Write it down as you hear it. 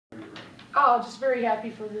Oh, just very happy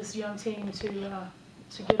for this young team to get a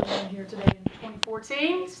win here today in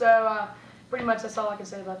 2014. So pretty much that's all I can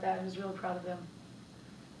say about that. I was really proud of them.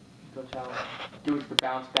 Coach, how doing the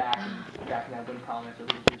bounce back and back in that win column after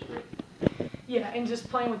losing 3 straight? Yeah, and just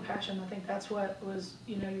playing with passion. I think that's what was,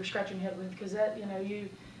 you're scratching your head with, because that,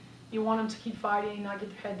 you want them to keep fighting, not get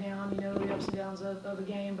their head down, the ups and downs of the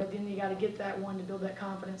game, but then you got to get that one to build that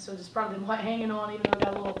confidence. So just proud of them hanging on, even though it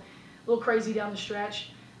got a little crazy down the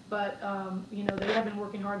stretch. But, they have been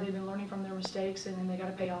working hard. They've been learning from their mistakes, and then they got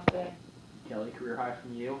to pay off today. Kelly, career high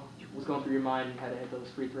from you. What's going through your mind? You had to hit those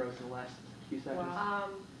free throws in the last few seconds. Wow.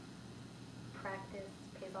 Practice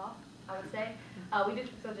pays off, I would say. We did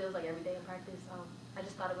free throw drills like every day in practice. I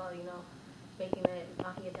just thought about, making it,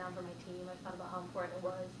 knocking it down for my team. I thought about how important it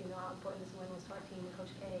was, how important this win was to our team and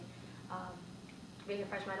Coach K. Being a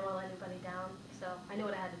freshman, I didn't want to let anybody down, so I knew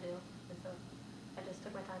what I had to do, and so I just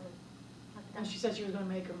took my time and knocked it down. And she said she was going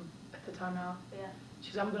to make them at the timeout. Yeah.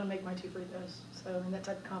 She said, I'm going to make my 2 free throws. So, that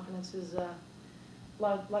type of confidence is a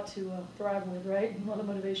lot to thrive with, right? And a lot of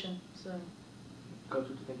motivation. So, Coach,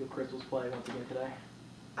 what do you think of Crystal's play once again today?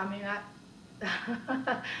 I mean,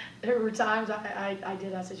 there were times I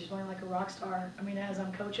said she's playing like a rock star. I mean, as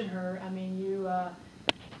I'm coaching her, I mean, you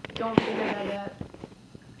don't think I've had that.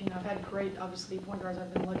 I've had great, obviously, point guards.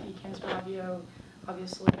 I've been lucky. Candace Bravio,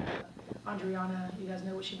 obviously, Andriana. You guys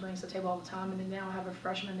know what she brings to the table all the time. And then now I have a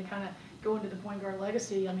freshman to kind of go into the point guard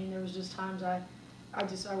legacy. I mean, there was just times I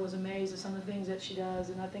was amazed at some of the things that she does.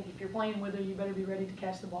 And I think if you're playing with her, you better be ready to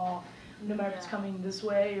catch the ball, no matter if it's coming this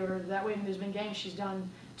way or that way. And there's been games she's done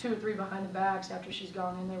 2 or 3 behind the backs after she's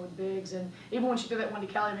gone in there with bigs. And even when she threw that one to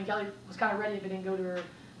Kelly, I mean, Kelly was kind of ready if it didn't go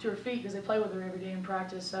to her feet because they play with her every day in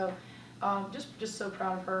practice. So just so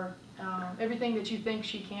proud of her. Everything that you think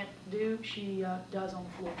she can't do, she does on the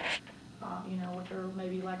floor. With her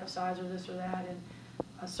maybe lack of size or this or that.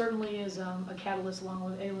 And certainly is a catalyst along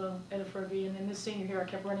with Ella Fergie. And in this senior year, I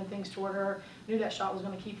kept running things toward her. Knew that shot was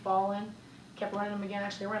going to keep falling. Kept running them again.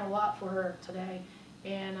 Actually, I ran a lot for her today.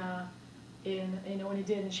 And when it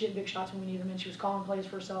did, and she had big shots when we needed them, and she was calling plays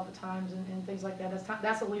for herself at times and things like that.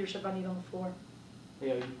 That's the leadership I need on the floor.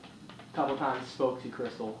 Yeah, you a couple of times spoke to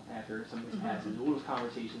Crystal after some of these passes. What was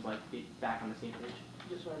conversations like to get back on the same page?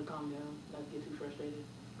 Just try to calm down, not get too frustrated,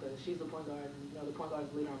 because she's the point guard, and the point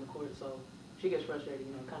guard's the leader on the court, so she gets frustrated,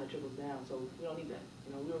 it kind of trickles down. So we don't need that.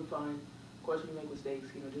 We were fine. Of course, we make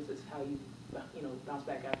mistakes. Just it's how you bounce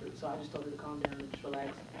back after it. So I just told her to calm down and just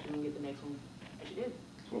relax. She can get the next one, and she did.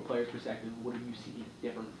 From a player's perspective, what do you see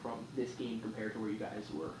different from this game compared to where you guys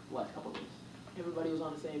were the last couple of games? Everybody was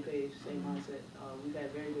on the same page, same mindset. We've had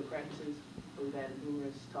very good practices, but we've had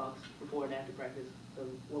numerous talks before and after practice of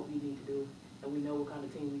what we need to do, and we know what kind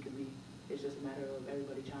of team we can be. It's just a matter of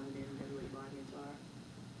everybody chiming in, everybody buying into our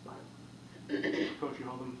model. Coach, you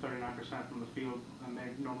hold them 39% from the field, and they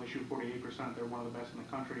normally shoot 48%. They're one of the best in the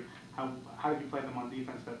country. How did you play them on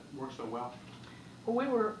defense that worked so well?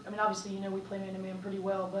 Well, obviously, we play man-to-man pretty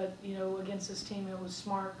well, but, against this team, it was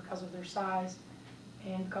smart because of their size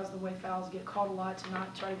and because of the way fouls get called a lot to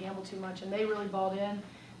not try to gamble too much. And they really balled in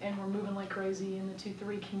and were moving like crazy in the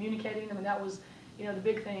 2-3, communicating. I mean, that was, the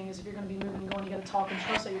big thing is if you're going to be moving and going, you got to talk and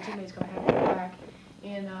trust that your teammate's going to have your back.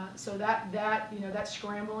 And so that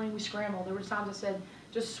scrambling, we scrambled. There were times I said,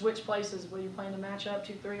 just switch places, whether you're playing the matchup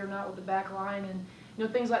 2-3 or not with the back line, and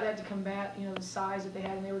things like that to combat the size that they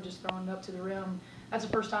had, and they were just throwing it up to the rim. That's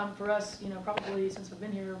the first time for us, probably since I've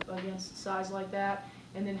been here, against size like that,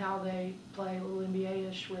 and then how they play a little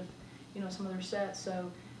NBA-ish with some of their sets.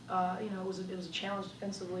 So it was a challenge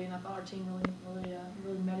defensively, and I thought our team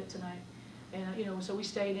really met it tonight. And so we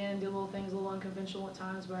stayed in, did little things, a little unconventional at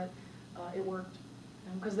times, but it worked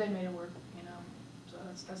because they made it work. So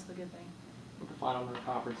that's the good thing. With the final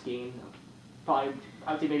conference game, probably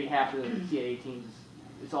I would say maybe half of the CAA teams,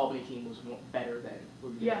 this Albany team was better than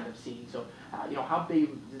what we have seen. So how big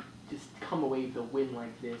just come away with a win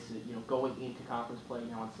like this, going into conference play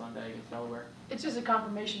on Sunday against Delaware? It's just a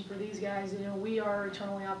confirmation for these guys. We are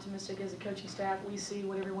eternally optimistic as a coaching staff. We see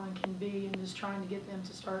what everyone can be, and just trying to get them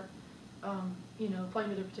to start, playing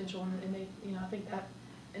to their potential. And they, I think that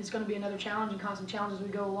it's going to be another challenge and constant challenge as we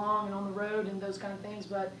go along and on the road and those kind of things.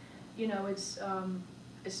 But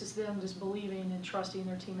it's just them just believing and trusting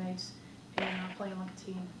their teammates and playing like a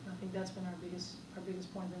team. I think that's been our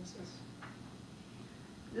biggest point of emphasis.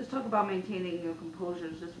 Just talk about maintaining composure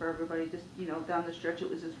just for everybody. Just down the stretch, it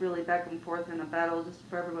was just really back and forth in a battle. Just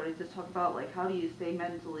for everybody, just talk about how do you stay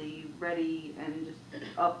mentally ready and just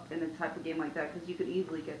up in a type of game like that, because you could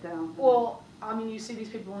easily get down. Well, you see these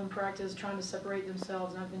people in practice trying to separate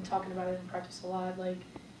themselves, and I've been talking about it in practice a lot.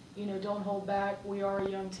 Don't hold back. We are a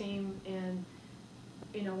young team, and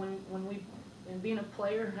you know, and being a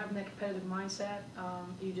player, having that competitive mindset,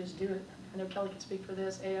 you just do it. I know Kelly can speak for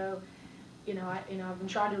this, AO. You know, I've been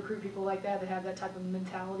trying to recruit people like that have that type of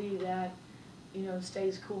mentality that, you know,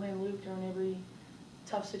 stays cool hand Luke during every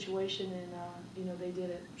tough situation, and you know, they did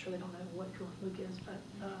it. I'm sure they don't know what cool hand Luke is, but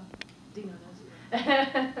Dino knows.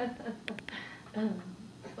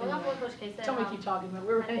 Going off what Coach K said, Tell me, keep talking, but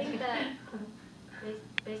I think that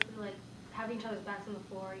basically like having each other's backs on the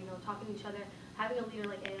floor, you know, talking to each other, having a leader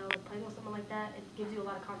like AO, like playing with someone like that, it gives you a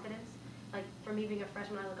lot of confidence. Like for me being a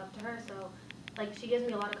freshman, I look up to her, so like she gives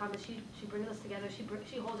me a lot of confidence. She brings us together.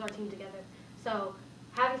 She holds our team together. So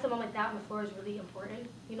having someone like that on the floor is really important.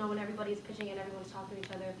 You know, when everybody's pitching and everyone's talking to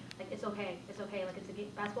each other, like it's okay. It's okay. Like it's a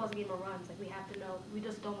game. Basketball is a game of runs. Like we have to know. We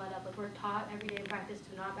just don't let up. Like we're taught every day in practice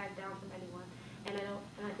to not back down from anyone. And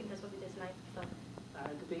I think that's what we did tonight. So.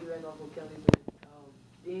 To piggyback off what Kelly said,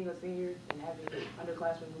 being a senior and having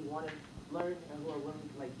underclassmen who want to learn and who are willing,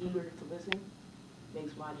 like eager to listen,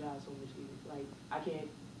 makes my job so much easier. Like I can't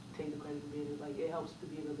take the credit for being like it helps to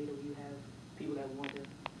be a leader when you have people that want to,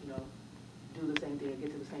 you know, do the same thing and get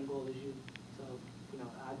to the same goal as you. So, you know,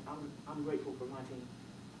 I'm grateful for my team,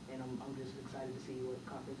 and I'm just excited to see what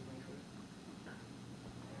conference brings for us.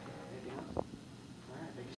 Anything else?